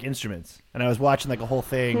prehistoric instruments, and I was watching like a whole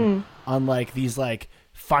thing on like these like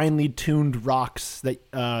finely tuned rocks that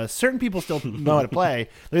certain people still know how to play.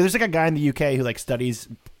 There's like a guy in the UK who like studies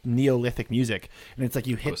Neolithic music, and it's like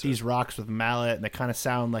you hit these rocks with a mallet, and they kind of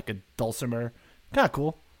sound like a dulcimer. Kind of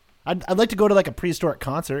cool. I'd like to go to like a prehistoric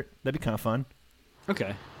concert. That'd be kind of fun.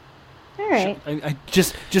 Okay. All right. I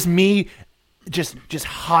Just me, just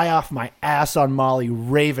high off my ass on Molly,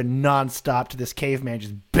 raving nonstop to this caveman,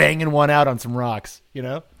 just banging one out on some rocks. You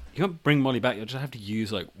know? You can't bring Molly back. You'll just have to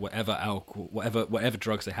use like whatever alcohol, whatever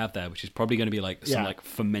drugs they have there, which is probably going to be like some Yeah. like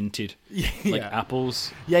fermented Yeah. like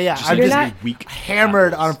apples. Yeah. Just, I'm like, just really weak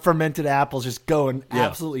hammered apples. on fermented apples, just going Yeah.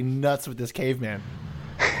 absolutely nuts with this caveman.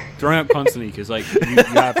 Throwing up constantly because like you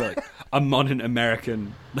have like a modern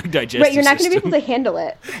American like digestive Right, you're not going to be system. able to handle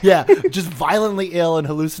it. Yeah, just violently ill and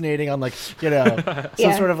hallucinating on like some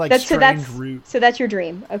Yeah. sort of like That's- strange route. So that's your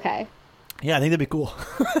dream. Okay. Yeah, I think that'd be cool.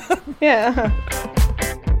 Yeah.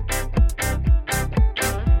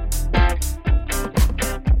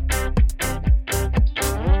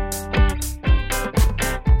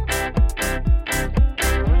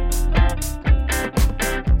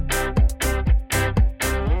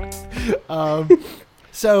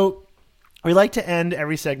 So we like to end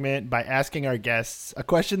every segment by asking our guests a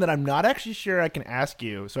question that I'm not actually sure I can ask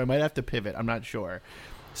you, so I might have to pivot. I'm not sure.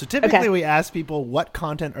 So typically Okay. we ask people what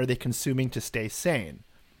content are they consuming to stay sane,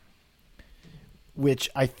 which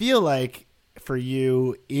I feel like for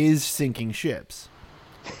you is sinking ships.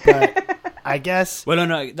 But I guess Well,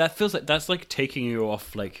 no, that feels like that's like taking you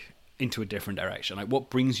off like into a different direction. Like what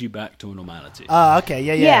brings you back to normality? okay,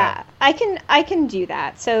 yeah. Yeah, I can do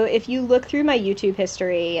that. So if you look through my YouTube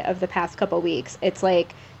history of the past couple weeks, it's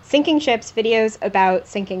like sinking ships, videos about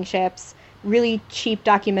sinking ships, really cheap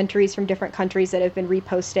documentaries from different countries that have been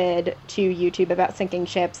reposted to YouTube about sinking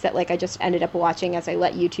ships that like I just ended up watching as I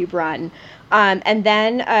let YouTube run. And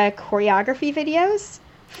then choreography videos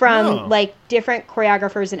from Oh. like different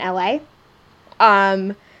choreographers in LA.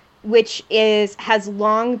 which has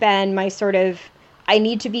long been my sort of, I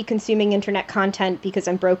need to be consuming internet content because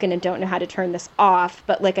I'm broken and don't know how to turn this off,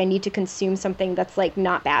 but like I need to consume something that's like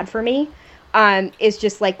not bad for me, is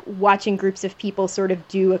just like watching groups of people sort of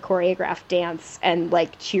do a choreographed dance and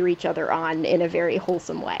like cheer each other on in a very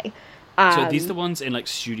wholesome way. So these are the ones in like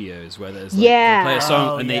studios where there's like, Yeah. they play a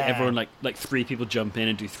song and yeah. everyone like 3 people jump in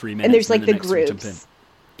and do 3 minutes And there's like then the next one jump in. groups.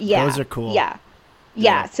 Yeah. Those are cool.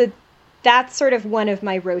 Yeah. So that's sort of one of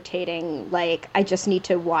my rotating, like, I just need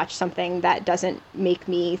to watch something that doesn't make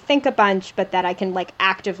me think a bunch, but that I can like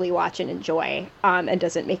actively watch and enjoy, and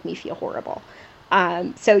doesn't make me feel horrible.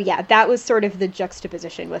 So yeah, that was sort of the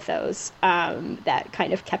juxtaposition with those, that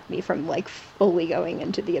kind of kept me from like fully going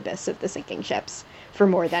into the abyss of the sinking ships for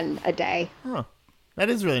more than a day. Huh. That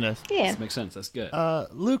is really nice. Yeah. That makes sense. That's good.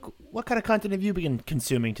 Luke, what kind of content have you been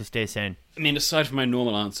consuming to stay sane? I mean, aside from my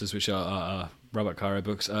normal answers, which are Robert Caro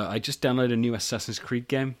books, I just downloaded a new Assassin's Creed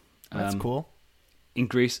game. That's cool. In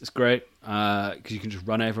Greece, it's great because you can just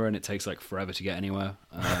run over and it takes like forever to get anywhere.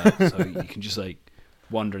 So you can just like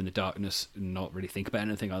wander in the darkness and not really think about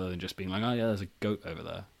anything other than just being like, oh yeah, there's a goat over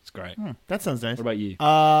there. It's great. That sounds nice. What about you?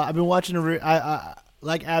 I've been watching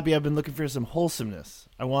like Abby. I've been looking for some wholesomeness.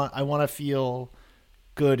 I want to feel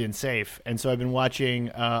good and safe, and so I've been watching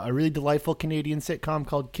a really delightful Canadian sitcom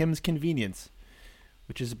called Kim's Convenience,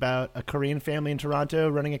 which is about a Korean family in Toronto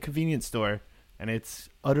running a convenience store, and it's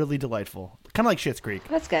utterly delightful, kind of like Schitt's Creek.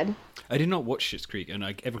 That's good. I did not watch Schitt's Creek, and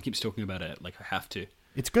everyone keeps talking about it. Like I have to.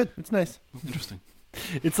 It's good. It's nice. Interesting.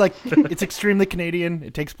 It's like it's extremely Canadian.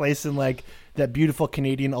 It takes place in like that beautiful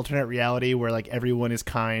Canadian alternate reality where like everyone is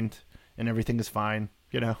kind and everything is fine.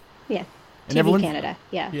 You know. Yeah. And TV everyone's- Canada.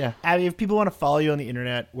 Yeah. Yeah. Abby, if people want to follow you on the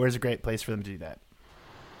internet, where's a great place for them to do that?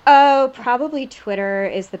 Oh, probably Twitter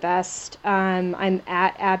is the best. I'm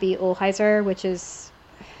at Abby Olheiser, which is,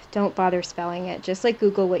 don't bother spelling it. Just like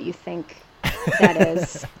Google what you think that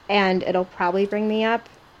is, and it'll probably bring me up.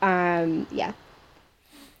 Yeah.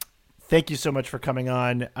 Thank you so much for coming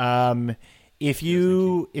on. If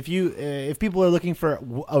people are looking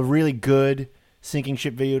for a really good sinking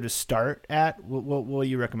ship video to start at, what will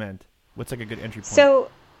you recommend? What's like a good entry point?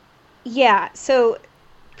 So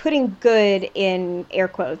putting good in air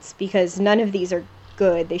quotes because none of these are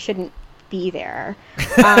good. They shouldn't be there.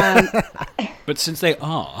 But since they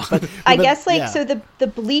are, I guess yeah. so the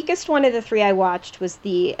bleakest one of the 3 I watched was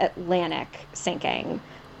the Atlantic sinking,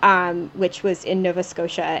 which was in Nova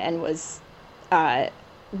Scotia and was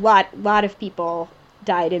lot of people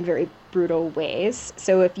died in very brutal ways.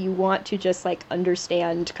 So if you want to just like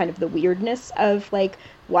understand kind of the weirdness of like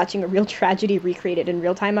watching a real tragedy recreated in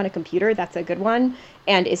real time on a computer, that's a good one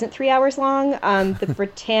and isn't 3 hours long. The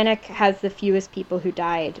Britannic has the fewest people who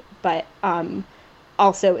died, but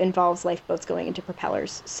also involves lifeboats going into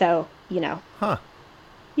propellers. So, Huh.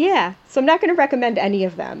 Yeah, so I'm not going to recommend any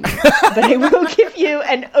of them, but I will give you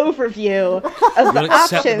an overview of the We'll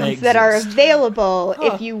accept they options that are exist. available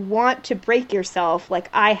if you want to break yourself like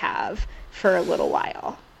I have for a little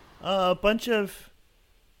while. A bunch of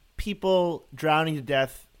people drowning to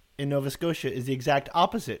death in Nova Scotia is the exact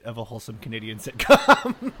opposite of a wholesome Canadian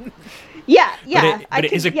sitcom. Yeah. but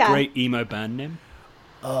it is a great emo band name.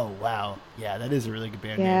 Oh, wow. Yeah, that is a really good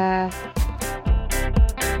band name. Yeah.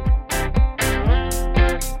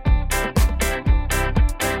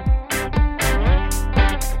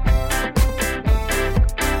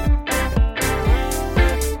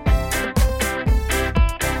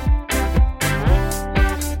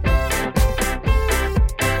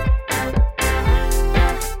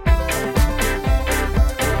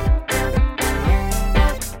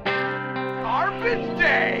 Garbage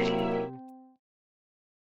Day!